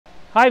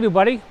Hi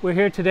everybody, we're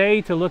here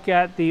today to look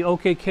at the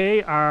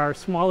OKK, our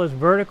smallest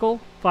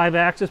vertical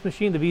 5-axis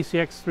machine, the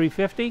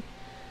VC-X350.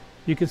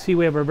 You can see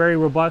we have a very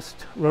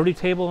robust rotary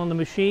table on the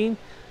machine,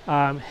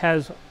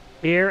 has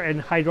air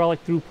and hydraulic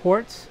through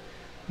ports.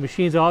 The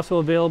machine is also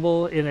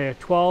available in a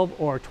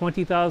 12 or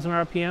 20,000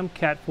 RPM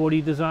Cat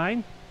 40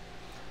 design.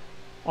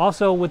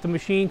 Also with the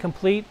machine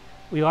complete,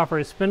 we offer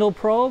a spindle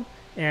probe,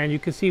 and you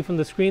can see from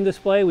the screen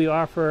display we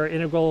offer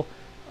integral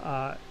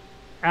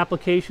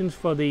applications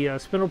for the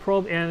spindle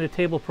probe and the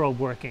table probe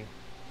working.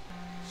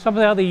 Some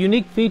of the other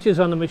unique features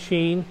on the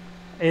machine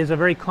is a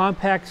very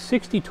compact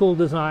 60 tool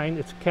design.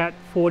 It's Cat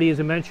 40 as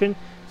I mentioned,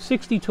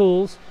 60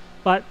 tools,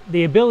 but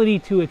the ability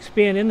to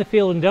expand in the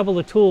field and double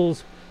the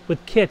tools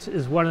with kits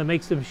is one that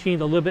makes the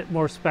machine a little bit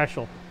more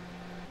special.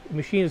 The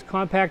machine is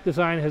compact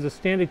design, has a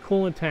standard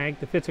coolant tank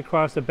that fits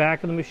across the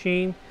back of the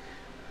machine.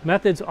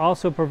 Methods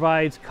also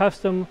provides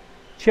custom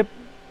chip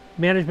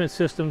management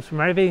systems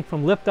from everything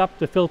from lift up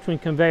to filtering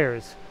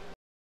conveyors.